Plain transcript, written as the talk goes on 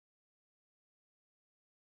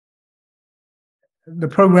The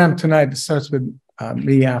program tonight starts with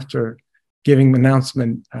me, after giving an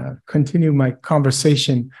announcement, continue my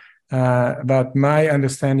conversation about my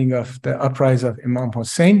understanding of the uprising of Imam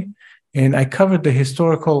Hussein. And I covered the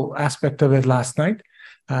historical aspect of it last night.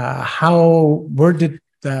 Where did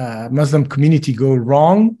the Muslim community go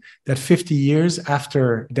wrong that 50 years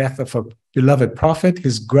after death of a beloved prophet,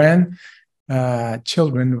 his grandchildren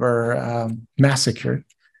were massacred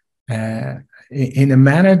in a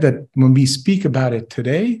manner that when we speak about it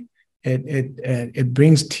today, it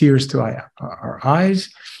brings tears to our eyes.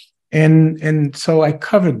 And so I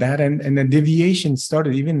covered that, and the deviation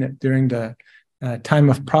started even during the time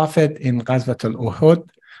of Prophet in Ghazwat al-Uhud,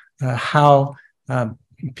 how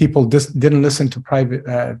people didn't listen to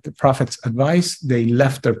the Prophet's advice. They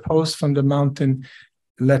left their post from the mountain,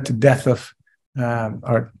 led to death of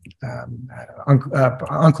our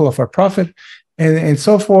uncle of our Prophet, and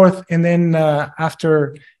so forth. And then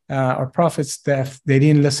after our Prophet's death, they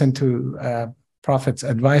didn't listen to Prophet's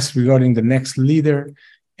advice regarding the next leader,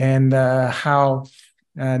 and how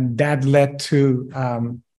that led to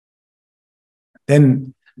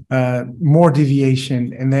then more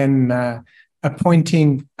deviation, and then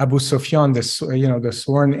appointing Abu Sufyan, the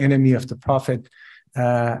sworn enemy of the Prophet,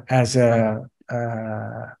 as a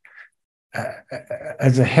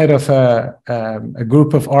head of a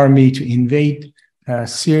group of army to invade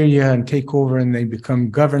Syria and take over, and they become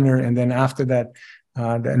governor. And then after that,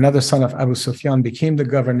 another son of Abu Sufyan became the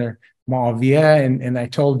governor, Muawiyah. And I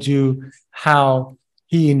told you how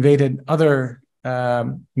he invaded other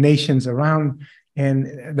nations around, and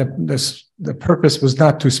the purpose was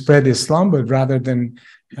not to spread Islam, but rather than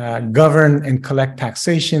govern and collect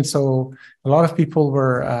taxation. So a lot of people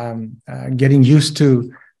were getting used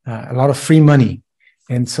to a lot of free money.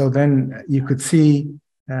 And so then you could see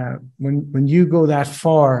when you go that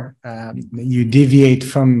far, you deviate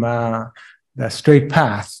from the straight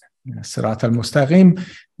path, Sirat al-Mustaqim,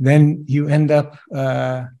 then you end up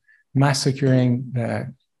massacring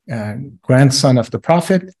the grandson of the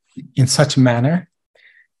Prophet in such a manner.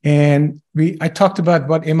 And I talked about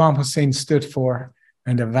what Imam Hussein stood for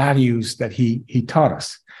and the values that he taught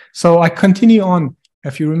us. So I continue on.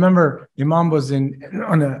 If you remember, Imam was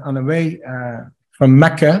on a way from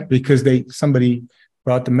Mecca, because somebody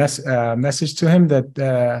brought the message to him that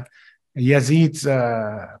Yazid's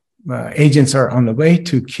agents are on the way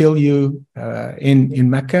to kill you in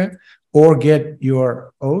Mecca, or get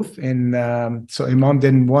your oath. And so Imam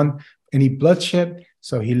didn't want any bloodshed,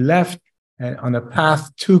 so he left on a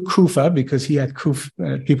path to Kufa, because he had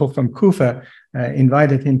people from Kufa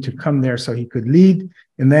invited him to come there so he could lead.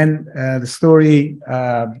 And then the story,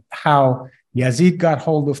 how Yazid got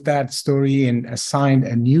hold of that story and assigned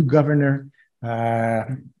a new governor,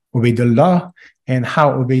 Ubaydullah, and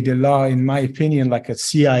how Ubaydullah, in my opinion, like a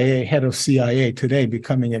head of CIA today,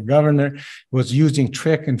 becoming a governor, was using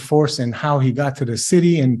trick and force, and how he got to the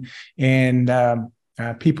city. And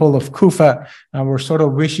people of Kufa were sort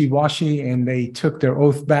of wishy-washy, and they took their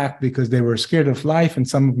oath back because they were scared of life, and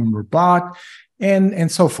some of them were bought,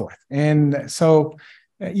 and so forth. And so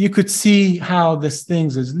you could see how this thing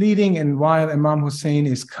is leading. And while Imam Hussein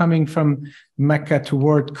is coming from Mecca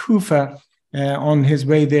toward Kufa, on his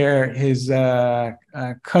way there, his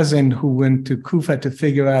cousin, who went to Kufa to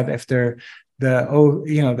figure out if the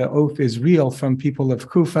oath is real from people of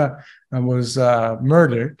Kufa, was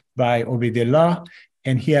murdered by Ubaydullah,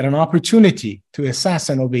 and he had an opportunity to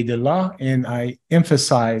assassinate Ubaydullah. And I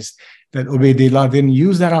emphasized that Ubaydullah didn't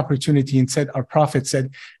use that opportunity, and said, our Prophet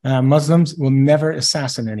said, Muslims will never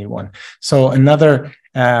assassinate anyone. So another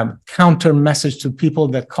counter message to people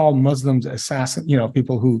that call Muslims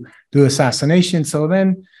people who do assassination. So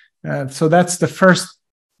then, so that's the first,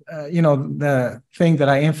 the thing that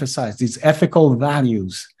I emphasize, these ethical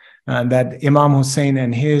values that Imam Hussein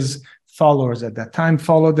and his followers at that time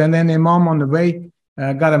followed. And then Imam on the way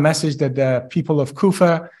got a message that the people of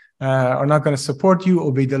Kufa are not going to support you.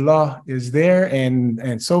 Ubaydullah is there,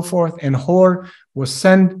 and so forth. And Hor was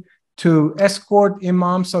sent to escort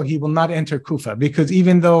Imam so he will not enter Kufa, because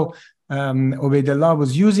even though Ubaydullah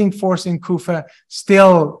was using force in Kufa,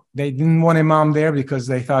 still they didn't want Imam there, because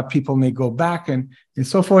they thought people may go back and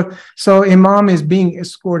so forth. So Imam is being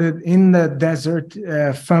escorted in the desert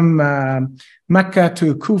from Mecca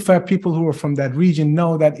to Kufa. People who are from that region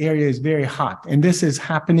know that area is very hot, and this is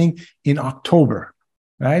happening in October.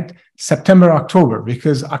 Right? September, October,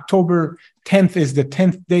 because October 10th is the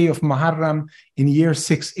 10th day of Muharram in year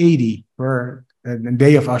 680, where the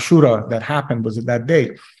day of Ashura that happened was that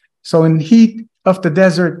day. So in heat of the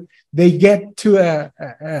desert, they get to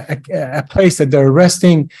a place that they're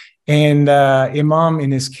resting, And Imam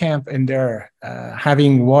in his camp, and they're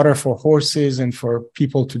having water for horses and for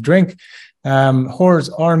people to drink. Hor's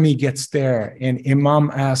army gets there, and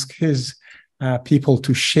Imam asks his people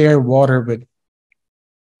to share water with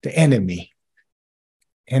the enemy.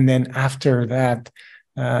 And then after that,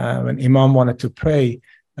 when Imam wanted to pray,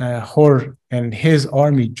 Hor and his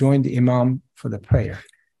army joined the Imam for the prayer.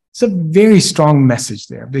 It's a very strong message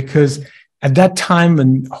there, because at that time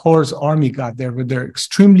when Hor's army got there, they're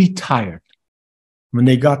extremely tired. When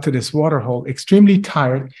they got to this water hole, extremely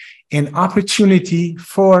tired, an opportunity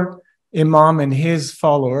for Imam and his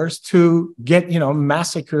followers to get,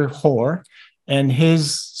 massacre Hor and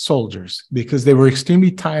his soldiers, because they were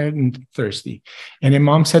extremely tired and thirsty. And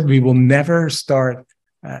Imam said, we will never start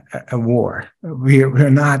a war. We're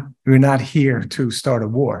not here to start a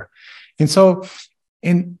war.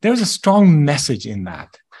 And there's a strong message in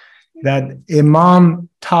that Imam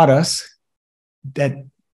taught us that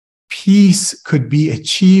peace could be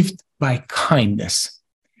achieved by kindness.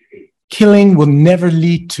 Killing will never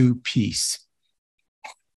lead to peace.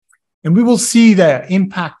 And we will see the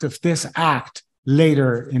impact of this act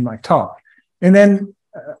later in my talk. And then,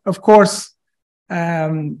 of course,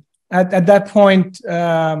 at that point,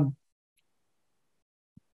 Imam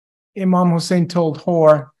Hussein told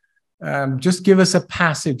Hor, just give us a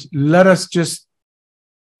passage. Let us just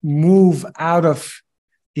move out of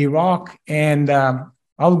Iraq, and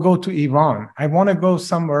I'll go to Iran. I want to go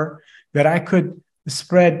somewhere that I could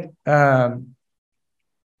spread,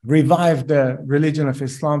 revive the religion of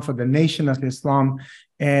Islam for the nation of Islam.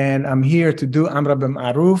 And I'm here to do Amr bil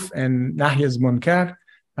Ma'ruf and Nahy az Munkar,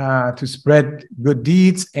 to spread good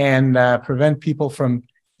deeds and prevent people from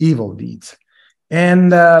evil deeds.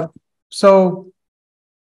 And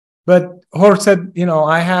but Hor said,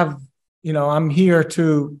 I'm here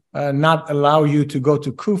to not allow you to go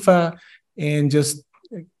to Kufa, and just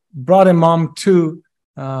brought Imam to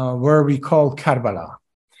where we call Karbala.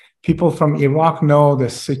 People from Iraq know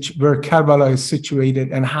where Karbala is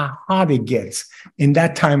situated and how hot it gets in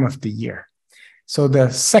that time of the year. So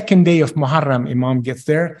the second day of Muharram, Imam gets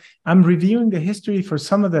there. I'm reviewing the history for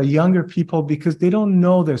some of the younger people, because they don't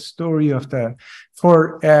know the story of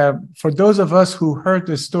for those of us who heard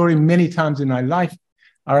the story many times in our life,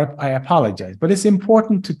 I apologize. But it's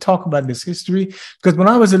important to talk about this history, because when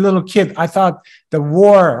I was a little kid, I thought the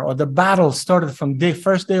war or the battle started from the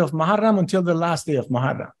first day of Muharram until the last day of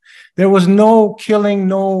Muharram. There was no killing,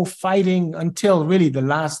 no fighting until really the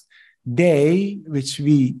last day, which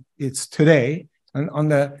it's today, on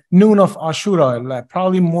the noon of Ashura.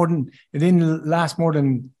 Probably it didn't last more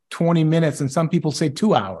than 20 minutes, and some people say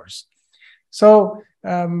 2 hours. So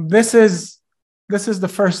this is the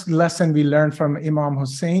first lesson we learned from Imam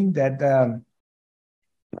Hussein, that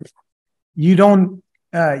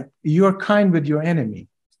you're kind with your enemy,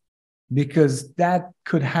 because that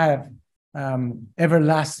could have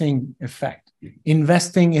everlasting effect.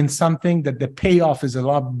 Investing in something that the payoff is a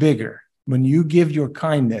lot bigger when you give your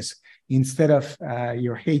kindness instead of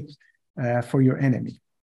your hate for your enemy.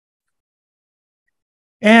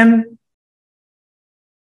 And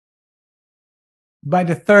by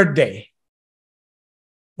the third day,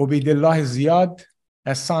 Ubaydullah Ziyad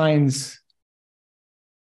assigns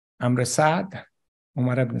Amr Saad,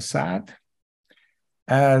 Umar ibn Saad,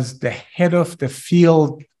 as the head of the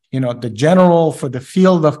field, the general for the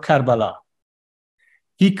field of Karbala.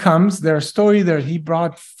 He comes, there's a story there, he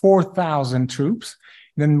brought 4,000 troops,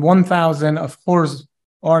 then 1,000 of Hor's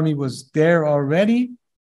army was there already.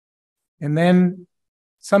 And then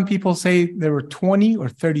some people say there were 20 or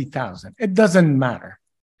 30,000. It doesn't matter.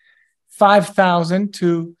 5,000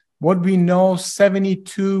 to what we know,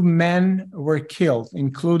 72 men were killed,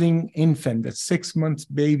 including infant, the 6 months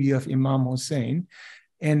baby of Imam Hussein.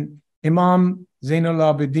 And Imam Zainul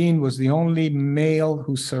Abidin was the only male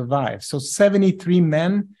who survived. So 73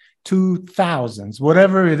 men to thousands,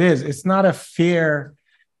 whatever it is, it's not a fair,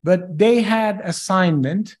 but they had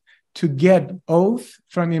assignment to get oath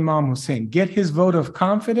from Imam Hussein, get his vote of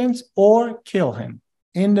confidence or kill him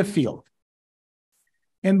in the field.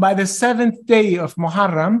 And by the 7th day of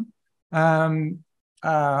Muharram,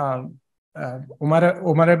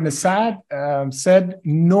 Umar ibn Saad said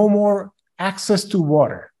no more access to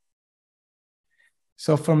water.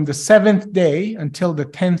 So from the 7th day until the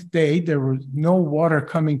 10th day, there was no water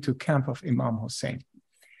coming to camp of Imam Hussein.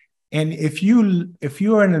 And if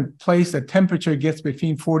you are in a place that temperature gets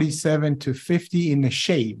between 47 to 50 in the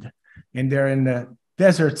shade, and they're in the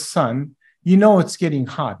desert sun, it's getting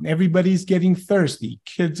hot. Everybody's getting thirsty.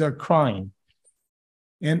 Kids are crying.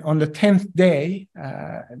 And on the 10th day,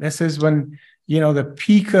 this is when, the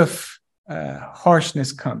peak of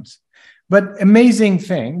harshness comes. But amazing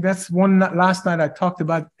thing, that's one last night I talked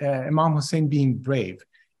about Imam Hussein being brave.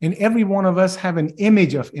 And every one of us have an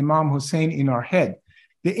image of Imam Hussein in our head.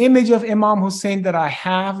 The image of Imam Hussein that I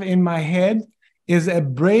have in my head is a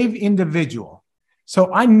brave individual.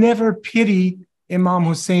 So I never pity Imam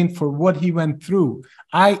Hussein for what he went through.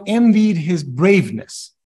 I envied his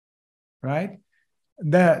braveness, right?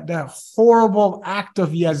 The horrible act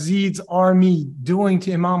of Yazid's army doing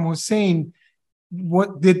to Imam Hussein,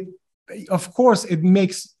 of course, it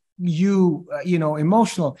makes you,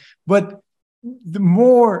 emotional. But the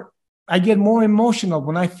more I get more emotional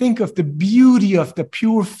when I think of the beauty of the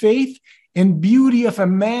pure faith and beauty of a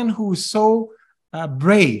man who is so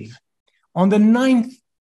brave. On the 9th,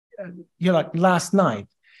 last night,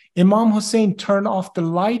 Imam Hussein turned off the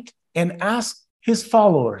light and asked his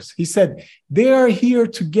followers, he said, they are here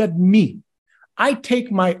to get me. I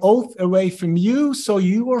take my oath away from you, so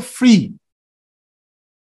you are free.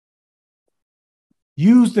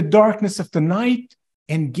 Use the darkness of the night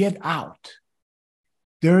and get out.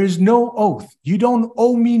 There is no oath. You don't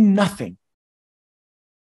owe me nothing.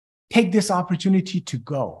 Take this opportunity to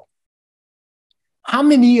go. How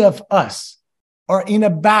many of us are in a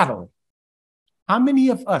battle? How many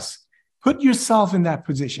of us, put yourself in that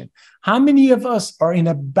position. How many of us are in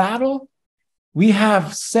a battle? We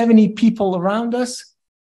have 70 people around us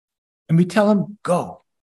and we tell them, go.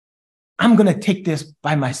 I'm going to take this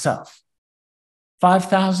by myself.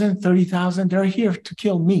 5,000, 30,000, they're here to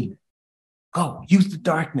kill me. Go, use the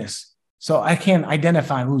darkness so I can't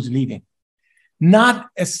identify who's leading. Not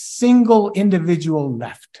a single individual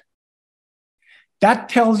left. That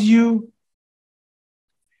tells you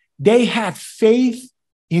they had faith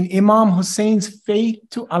in Imam Hussein's faith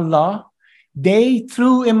to Allah.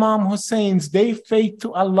 Through Imam Hussein's, their faith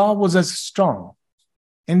to Allah was as strong,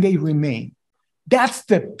 and they remain. That's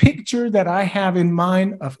the picture that I have in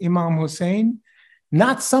mind of Imam Hussein.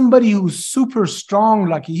 Not somebody who's super strong,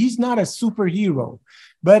 like he's not a superhero,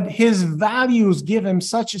 but his values give him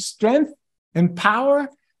such a strength and power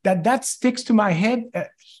that sticks to my head, a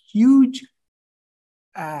huge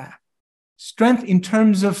strength in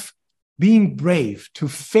terms of being brave to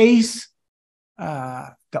face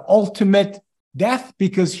the ultimate death,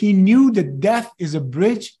 because he knew that death is a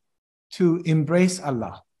bridge to embrace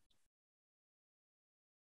Allah.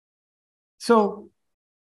 So,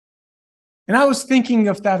 and I was thinking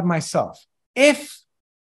of that myself. If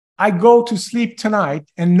I go to sleep tonight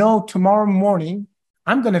and know tomorrow morning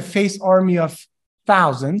I'm going to face an army of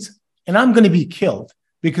thousands and I'm going to be killed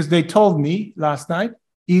because they told me last night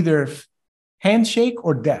either handshake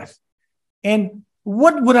or death. And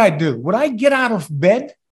what would I do? Would I get out of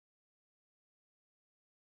bed?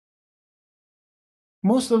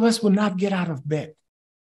 Most of us would not get out of bed.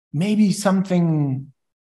 Maybe something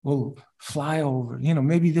will fly over,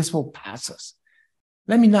 maybe this will pass us.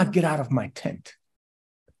 Let me not get out of my tent.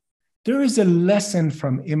 There is a lesson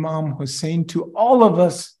from Imam Hussein to all of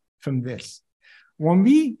us from this. When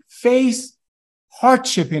we face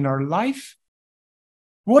hardship in our life,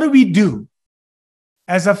 what do?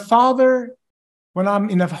 As a father, when I'm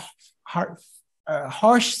in a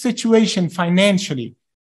harsh situation financially,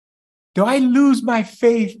 do I lose my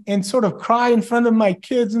faith and sort of cry in front of my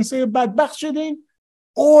kids and say about bakhshidin?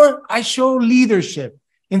 Or I show leadership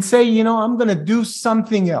and say, I'm going to do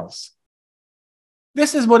something else.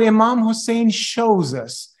 This is what Imam Hussein shows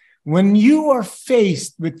us. When you are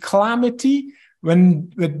faced with calamity,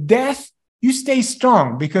 with death, you stay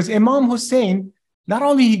strong, because Imam Hussein, not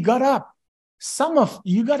only he got up,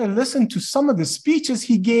 you got to listen to some of the speeches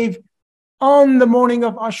he gave on the morning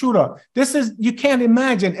of Ashura. You can't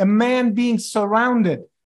imagine a man being surrounded,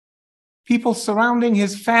 people surrounding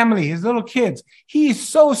his family, his little kids. He is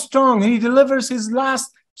so strong, and he delivers his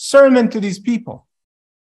last sermon to these people.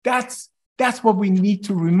 That's what we need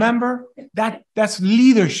to remember. That's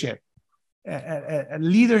leadership, a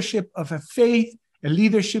leadership of a faith, a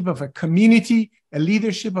leadership of a community, a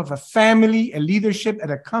leadership of a family, a leadership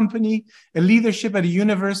at a company, a leadership at a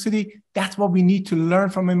university. That's what we need to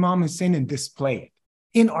learn from Imam Hussein and display it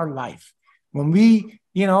in our life. When we,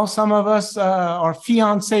 some of us, our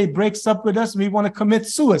fiance breaks up with us, we want to commit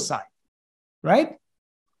suicide, right?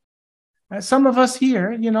 Some of us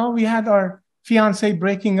here, we had our fiance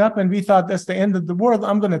breaking up and we thought that's the end of the world.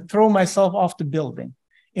 I'm going to throw myself off the building.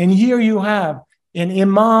 And here you have an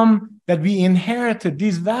imam that we inherited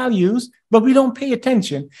these values, but we don't pay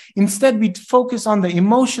attention. Instead, we focus on the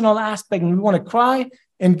emotional aspect and we want to cry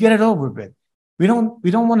and get it over with. We don't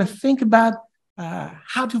want to think about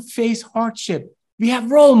how to face hardship. We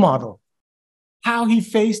have role model, how he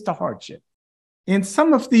faced the hardship. And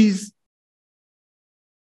some of these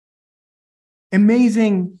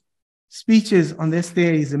amazing speeches on this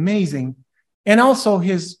day is amazing. And also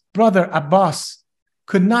his brother Abbas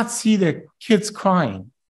could not see the kids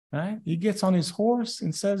crying, right? He gets on his horse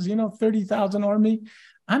and says, 30,000 army,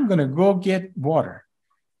 I'm going to go get water.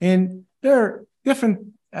 And there are different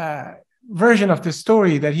versions of the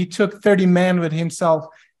story that he took 30 men with himself,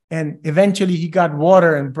 and eventually he got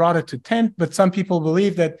water and brought it to tent. But some people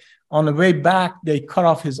believe that on the way back, they cut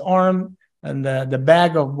off his arm and the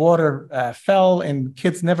bag of water fell and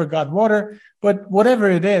kids never got water. But whatever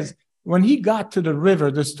it is, when he got to the river,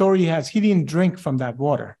 the story has he didn't drink from that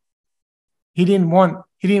water. He didn't want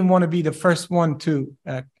to be the first one to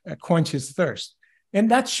quench his thirst. And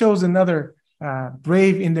that shows another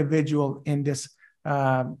brave individual in this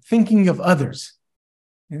thinking of others.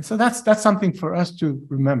 And so that's something for us to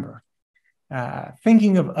remember.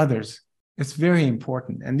 Thinking of others is very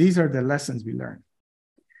important. And these are the lessons we learn.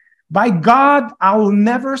 By God, I will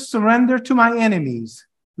never surrender to my enemies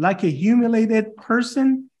like a humiliated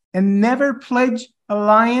person, and never pledge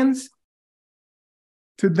alliance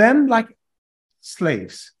to them like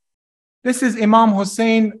slaves. This is Imam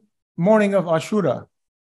Hussein, morning of Ashura.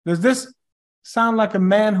 Does this sound like a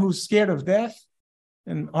man who's scared of death?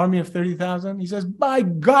 An army of 30,000? He says, by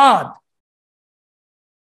God,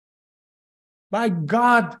 I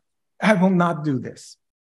will not do this.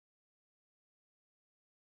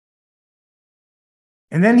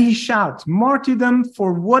 And then he shouts, martyrdom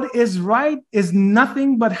for what is right is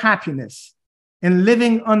nothing but happiness, and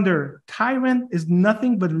living under tyrant is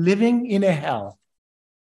nothing but living in a hell.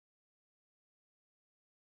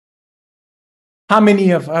 How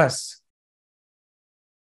many of us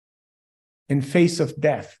in face of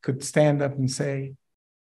death could stand up and say,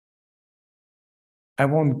 I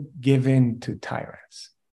won't give in to tyrants?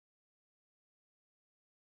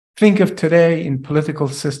 Think of today in political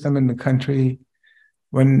system in the country.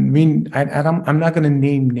 When I'm not going to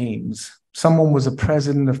name names. Someone was a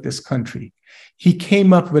president of this country. He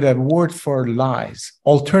came up with a word for lies,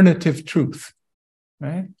 alternative truth,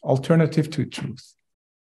 right? Alternative to truth,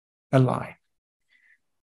 a lie.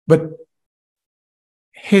 But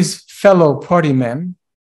his fellow party men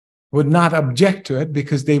would not object to it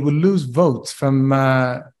because they would lose votes from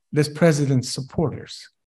this president's supporters,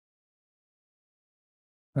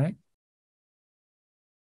 right?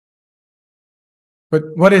 But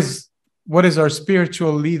what is our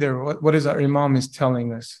spiritual leader? What is our Imam is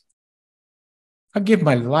telling us? I'll give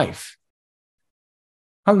my life.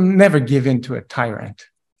 I'll never give in to a tyrant.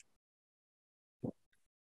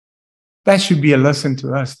 That should be a lesson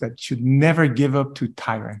to us, that should never give up to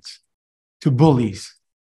tyrants, to bullies,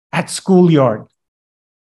 at schoolyard,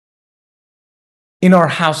 in our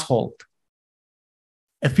household.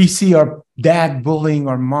 If we see our dad bullying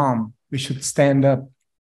our mom, we should stand up,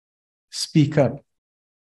 speak up,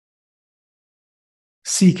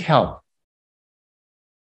 seek help.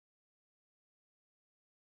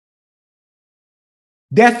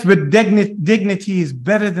 Death with dignity is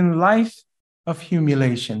better than life of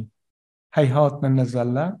humiliation. Hayhat min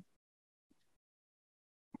nazallah.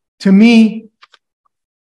 To me,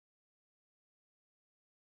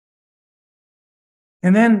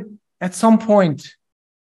 and then at some point,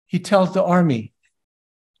 he tells the army,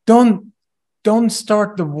 don't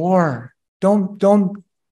start the war. Don't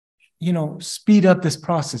speed up this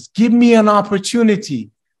process. Give me an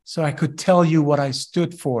opportunity so I could tell you what I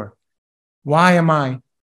stood for. Why am I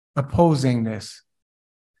opposing this?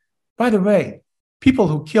 By the way, people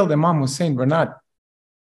who killed Imam Hussein were not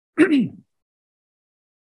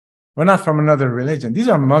from another religion. These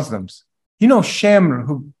are Muslims. Shamr,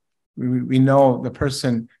 who we know the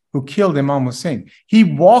person who killed Imam Hussein. He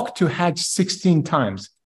walked to Hajj 16 times.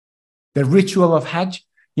 The ritual of Hajj,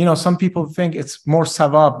 some people think it's more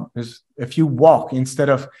sawab if you walk instead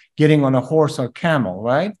of getting on a horse or camel,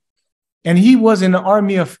 right? And he was in the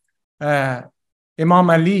army of Imam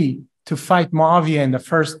Ali to fight Muawiyah in the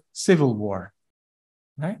first civil war,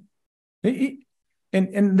 right?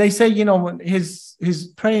 And they say,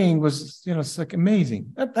 his praying was, it's like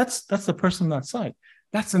amazing. That's the person on that side.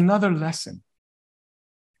 That's another lesson.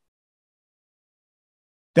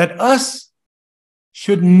 That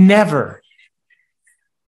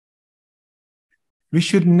we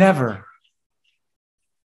should never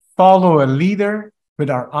follow a leader with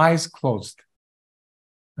our eyes closed,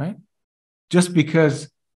 right? Just because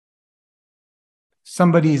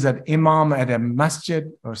somebody is an imam at a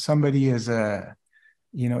masjid or somebody is a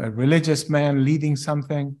religious man leading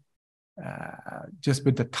something, just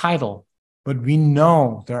with the title, but we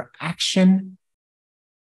know their action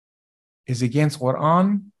is against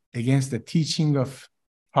Quran, against the teaching of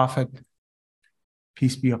Prophet,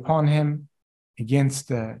 peace be upon him, against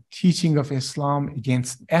the teaching of Islam,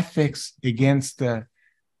 against ethics, against the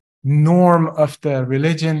norm of the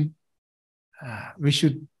religion, we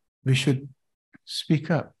should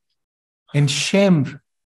speak up. And Shem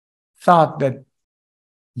thought that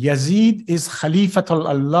Yazid is Khalifatul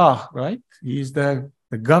Allah, right? He is the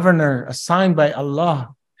governor assigned by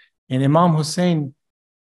Allah. And Imam Hussein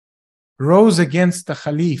rose against the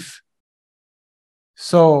Khalif.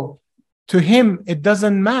 So to him, it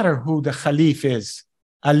doesn't matter who the Khalif is,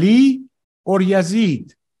 Ali or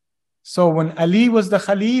Yazid. So when Ali was the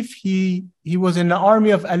Khalif, he was in the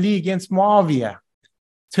army of Ali against Muawiyah.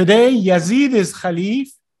 Today, Yazid is Khalif.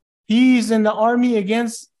 He's in the army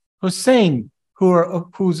against Hussein,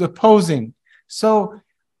 who's opposing. So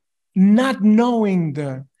not knowing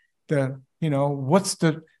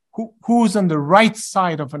who's on the right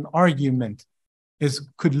side of an argument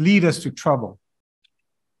could lead us to trouble.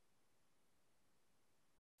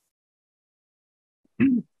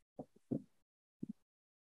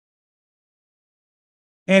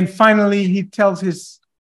 And finally, he tells his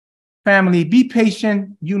family, be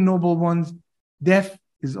patient, you noble ones. Death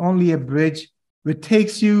is only a bridge which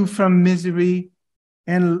takes you from misery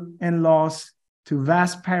and loss to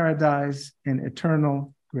vast paradise and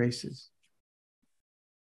eternal graces.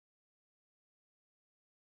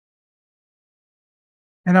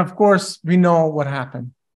 And of course, we know what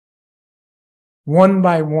happened. One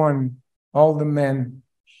by one, all the men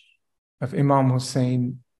of Imam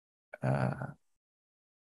Hussein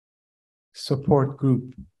support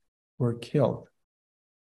group were killed.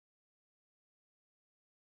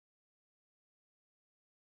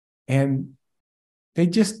 And they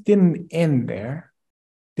just didn't end there.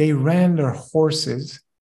 They ran their horses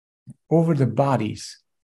over the bodies.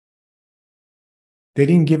 They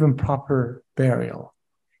didn't give them proper burial.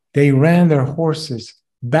 They ran their horses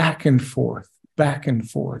back and forth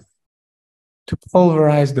to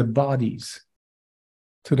pulverize the bodies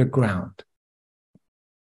to the ground.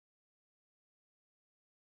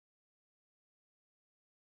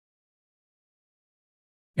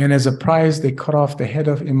 And as a prize, they cut off the head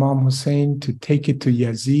of Imam Hussein to take it to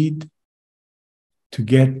Yazid to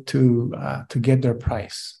get their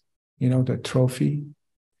prize. You know, the trophy.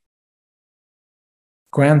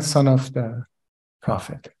 Grandson of the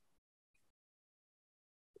Prophet.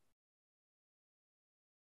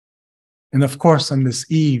 And of course, on this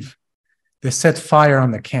eve, they set fire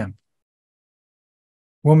on the camp.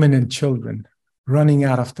 Women and children running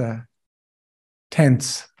out of the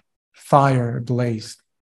tents, fire blazed.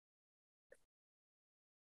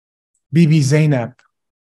 Bibi Zainab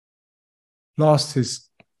lost his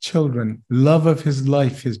children, love of his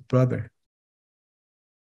life, his brother.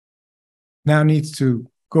 Now needs to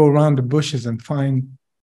go around the bushes and find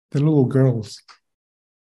the little girls.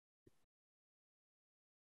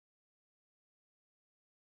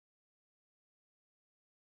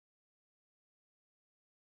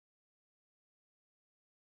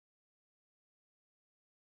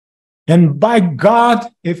 And by God,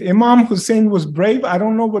 if Imam Hussein was brave, I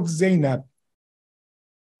don't know what Zainab.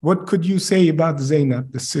 What could you say about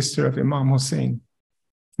Zainab, the sister of Imam Hussein?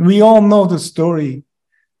 We all know the story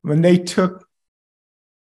when they took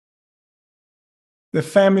the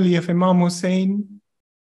family of Imam Hussein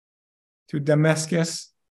to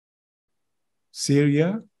Damascus,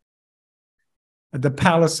 Syria, at the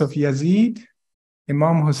palace of Yazid.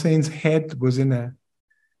 Imam Hussein's head was in a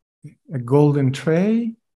golden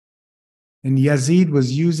tray. And Yazid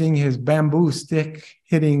was using his bamboo stick,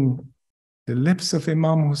 hitting the lips of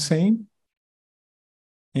Imam Hussein,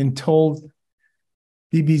 and told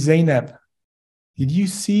Bibi Zainab, did you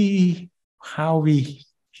see how we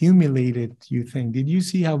humiliated you thing? Did you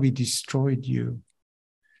see how we destroyed you?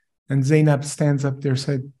 And Zainab stands up there and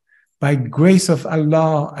said, by grace of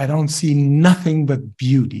Allah, I don't see nothing but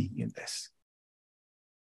beauty in this.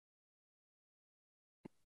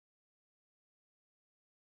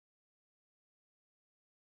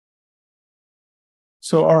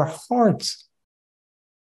 So our hearts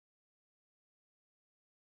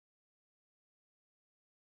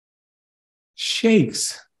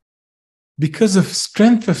shakes because of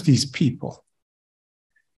strength of these people.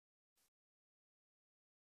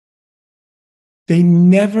 They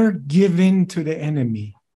never give in to the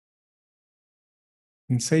enemy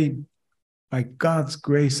and say, by God's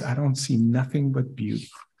grace, I don't see nothing but beauty.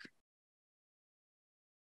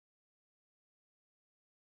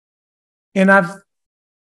 And I've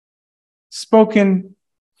spoken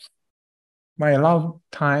my allowed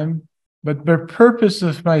time, but the purpose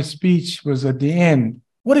of my speech was at the end.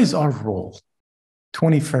 What is our role?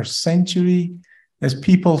 21st century, as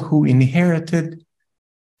people who inherited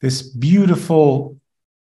this beautiful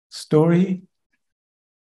story,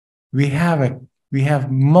 we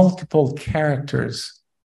have multiple characters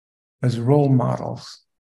as role models.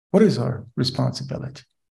 What is our responsibility?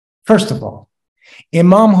 First of all,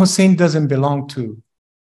 Imam Hussein doesn't belong to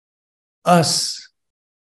us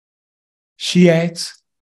Shiites.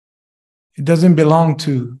 It doesn't belong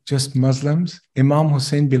to just Muslims. Imam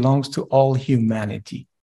Hussein belongs to all humanity.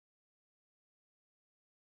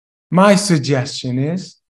 My suggestion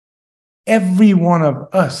is every one of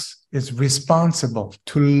us is responsible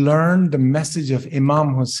to learn the message of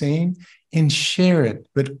Imam Hussein and share it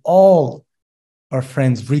with all our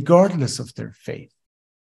friends, regardless of their faith.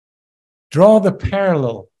 Draw the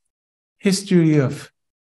parallel history of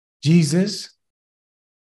Jesus,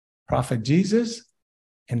 Prophet Jesus,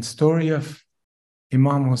 and story of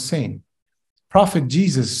Imam Hussein. Prophet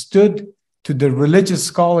Jesus stood to the religious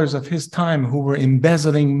scholars of his time who were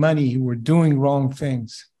embezzling money, who were doing wrong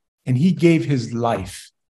things, and he gave his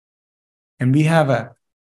life. And we have a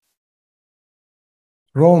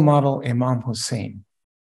role model, Imam Hussein.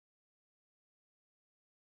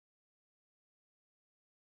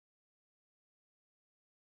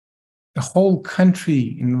 The whole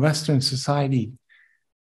country in Western society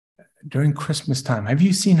during Christmas time, have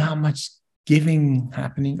you seen how much giving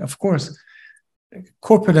happening? Of course,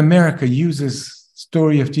 corporate America uses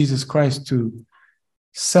story of Jesus Christ to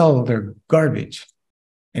sell their garbage.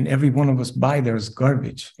 And every one of us buy their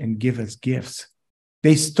garbage and give us gifts.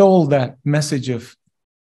 They stole that message of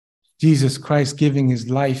Jesus Christ giving his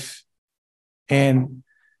life. And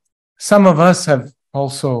some of us have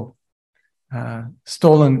also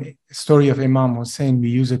stolen story of Imam Hussein. We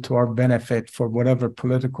use it to our benefit for whatever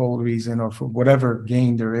political reason or for whatever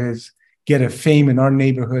gain there is. Get a fame in our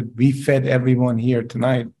neighborhood. We fed everyone here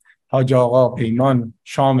tonight. Haj Agha Payman,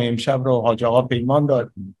 Sham Imshab ro Haj Agha Payman dad.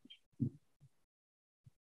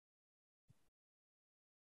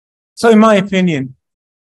 So in my opinion,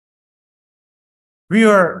 we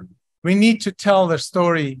need to tell the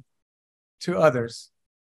story to others.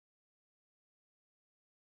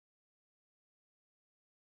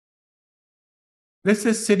 This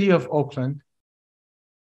is city of Oakland.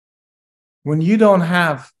 When you don't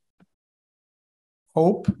have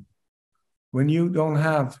hope, when you don't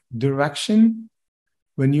have direction,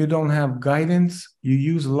 when you don't have guidance, you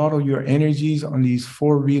use a lot of your energies on these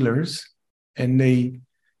four-wheelers, and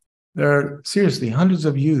there are seriously hundreds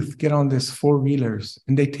of youth get on these four-wheelers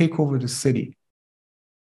and they take over the city.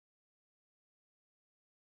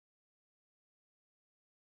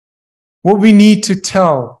 What we need to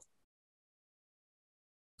tell,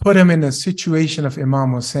 put him in a situation of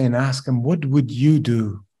Imam Hussein, ask him, what would you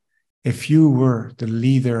do if you were the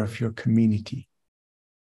leader of your community?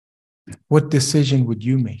 What decision would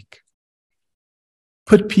you make?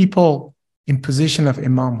 Put people in position of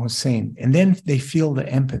Imam Hussein, and then they feel the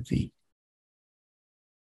empathy.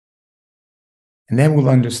 And then we'll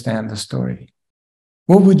understand the story.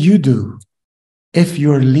 What would you do if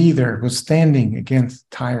your leader was standing against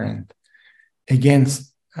tyrant,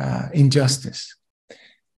 against injustice,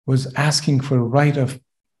 was asking for the right of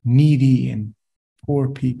needy and poor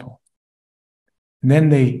people? And then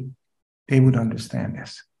they would understand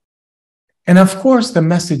this. And of course, the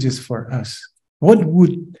message is for us. What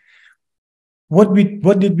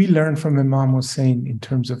did we learn from Imam Hussein in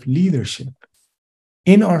terms of leadership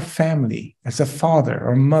in our family, as a father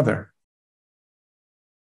or mother?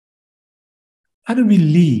 How do we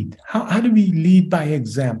lead? How do we lead by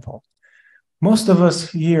example? Most of us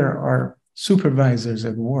here are supervisors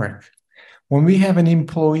at work. When we have an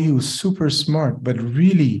employee who's super smart, but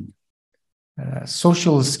really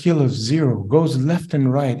social skill of zero, goes left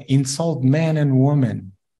and right, insult man and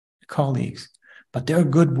woman, colleagues, but they're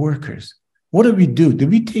good workers. What do? Do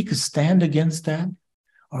we take a stand against that?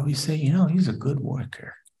 Or we say, he's a good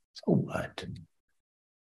worker. So what?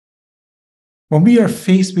 When we are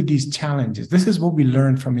faced with these challenges, this is what we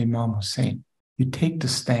learned from Imam Hussein. You take the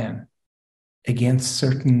stand against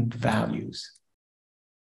certain values.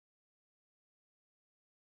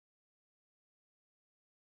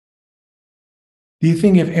 Do you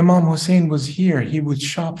think if Imam Hussein was here, he would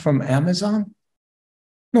shop from Amazon?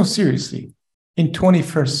 No, seriously. In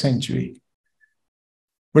 21st century,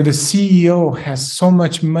 where the CEO has so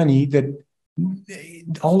much money that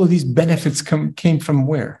all of these benefits came from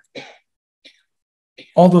where?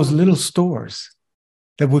 All those little stores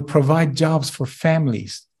that would provide jobs for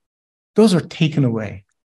families, those are taken away,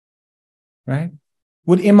 right?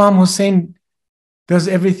 Would Imam Hussein does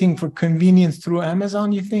everything for convenience through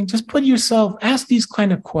Amazon, you think? Just ask these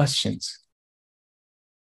kind of questions.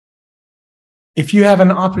 If you have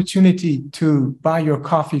an opportunity to buy your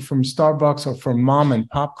coffee from Starbucks or from mom and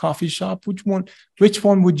pop coffee shop, which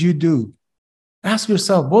one would you do? Ask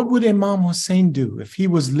yourself, what would Imam Hussein do if he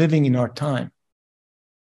was living in our time?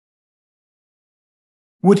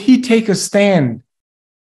 Would he take a stand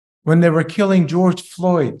when they were killing George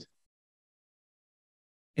Floyd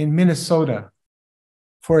in Minnesota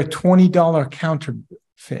for a $20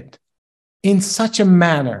 counterfeit in such a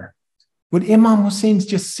manner? Would Imam Hussein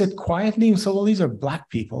just sit quietly and say, well, these are black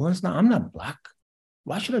people. I'm not black.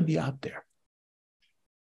 Why should I be out there?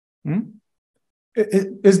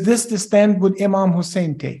 Is this the stand would Imam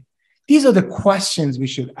Hussein take? These are the questions we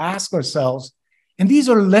should ask ourselves. And these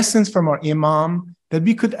are lessons from our Imam that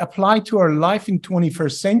we could apply to our life in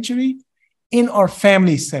 21st century, in our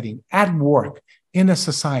family setting, at work, in a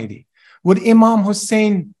society. Would Imam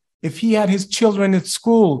Hussein, if he had his children at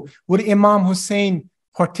school, would Imam Hussein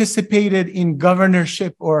participated in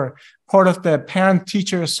governorship or part of the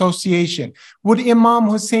parent-teacher association? Would Imam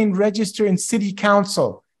Hussein register in city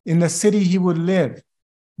council in the city he would live?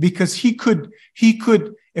 Because he could,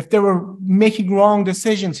 if they were making wrong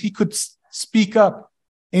decisions, he could speak up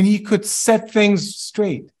and he could set things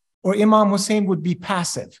straight. Or Imam Hussein would be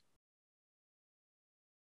passive.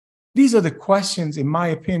 These are the questions, in my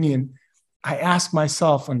opinion, I ask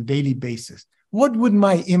myself on a daily basis. What would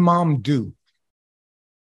my Imam do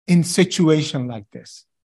in a situation like this?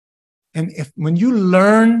 And when you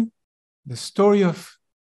learn the story of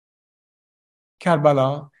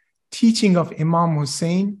Karbala, teaching of Imam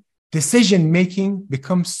Hussein, decision-making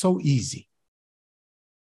becomes so easy.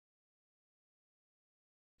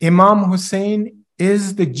 Imam Hussein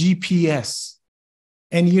is the GPS.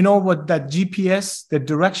 And you know what that GPS, the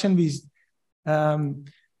direction we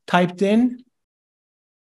typed in?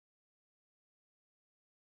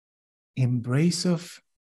 Embrace of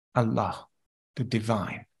Allah, the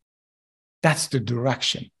divine. That's the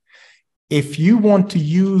direction. If you want to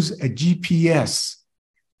use a GPS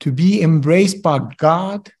to be embraced by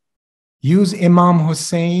God, use Imam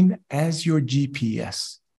Hussein as your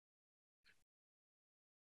GPS.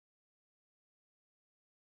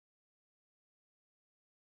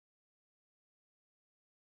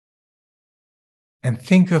 And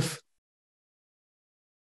think of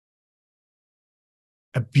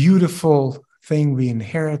a beautiful thing we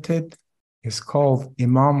inherited. It's called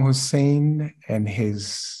Imam Hussein and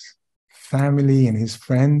his family and his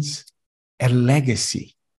friends, a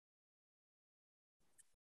legacy.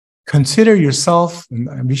 Consider yourself,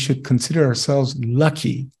 and we should consider ourselves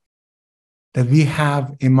lucky that we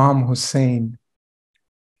have Imam Hussein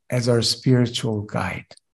as our spiritual guide.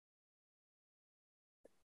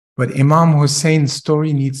 But Imam Hussein's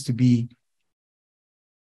story needs to be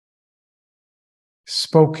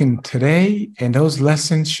spoken today, and those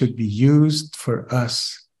lessons should be used for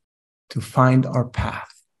us to find our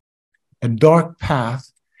path. A dark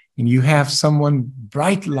path, and you have someone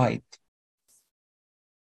bright light,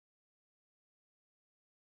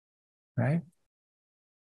 right?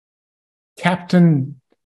 Captain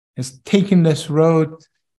has taken this road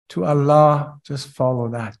to Allah, just follow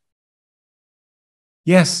that.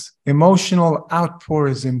 Yes, emotional outpour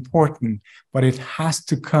is important, but it has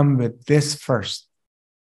to come with this first.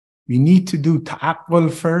 We need to do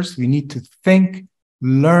ta'aqqul first. We need to think,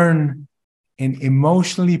 learn, and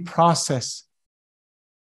emotionally process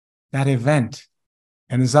that event.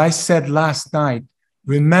 And as I said last night,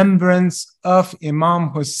 remembrance of Imam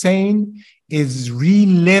Hussein is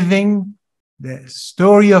reliving the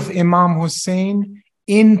story of Imam Hussein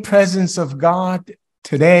in presence of God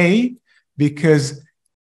today, because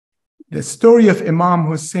the story of Imam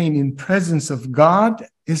Hussein in presence of God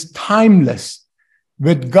is timeless.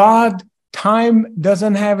 With God, time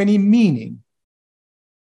doesn't have any meaning.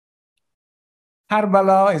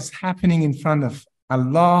 Karbala is happening in front of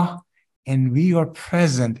Allah, and we are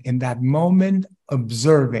present in that moment,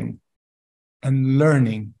 observing and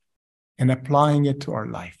learning and applying it to our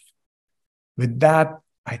life. With that,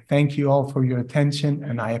 I thank you all for your attention,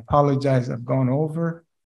 and I apologize I've gone over.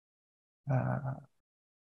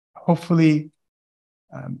 Hopefully,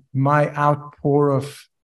 my outpour of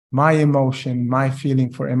my emotion, my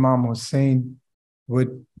feeling for Imam Hussein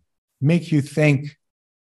would make you think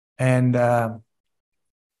and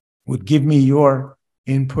would give me your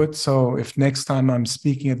input. So if next time I'm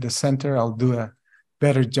speaking at the center, I'll do a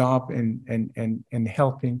better job in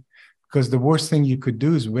helping, because the worst thing you could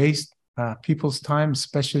do is waste people's time,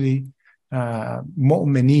 especially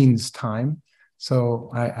mu'mineen's time.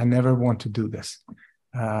 So I never want to do this.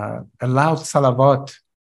 A loud salawat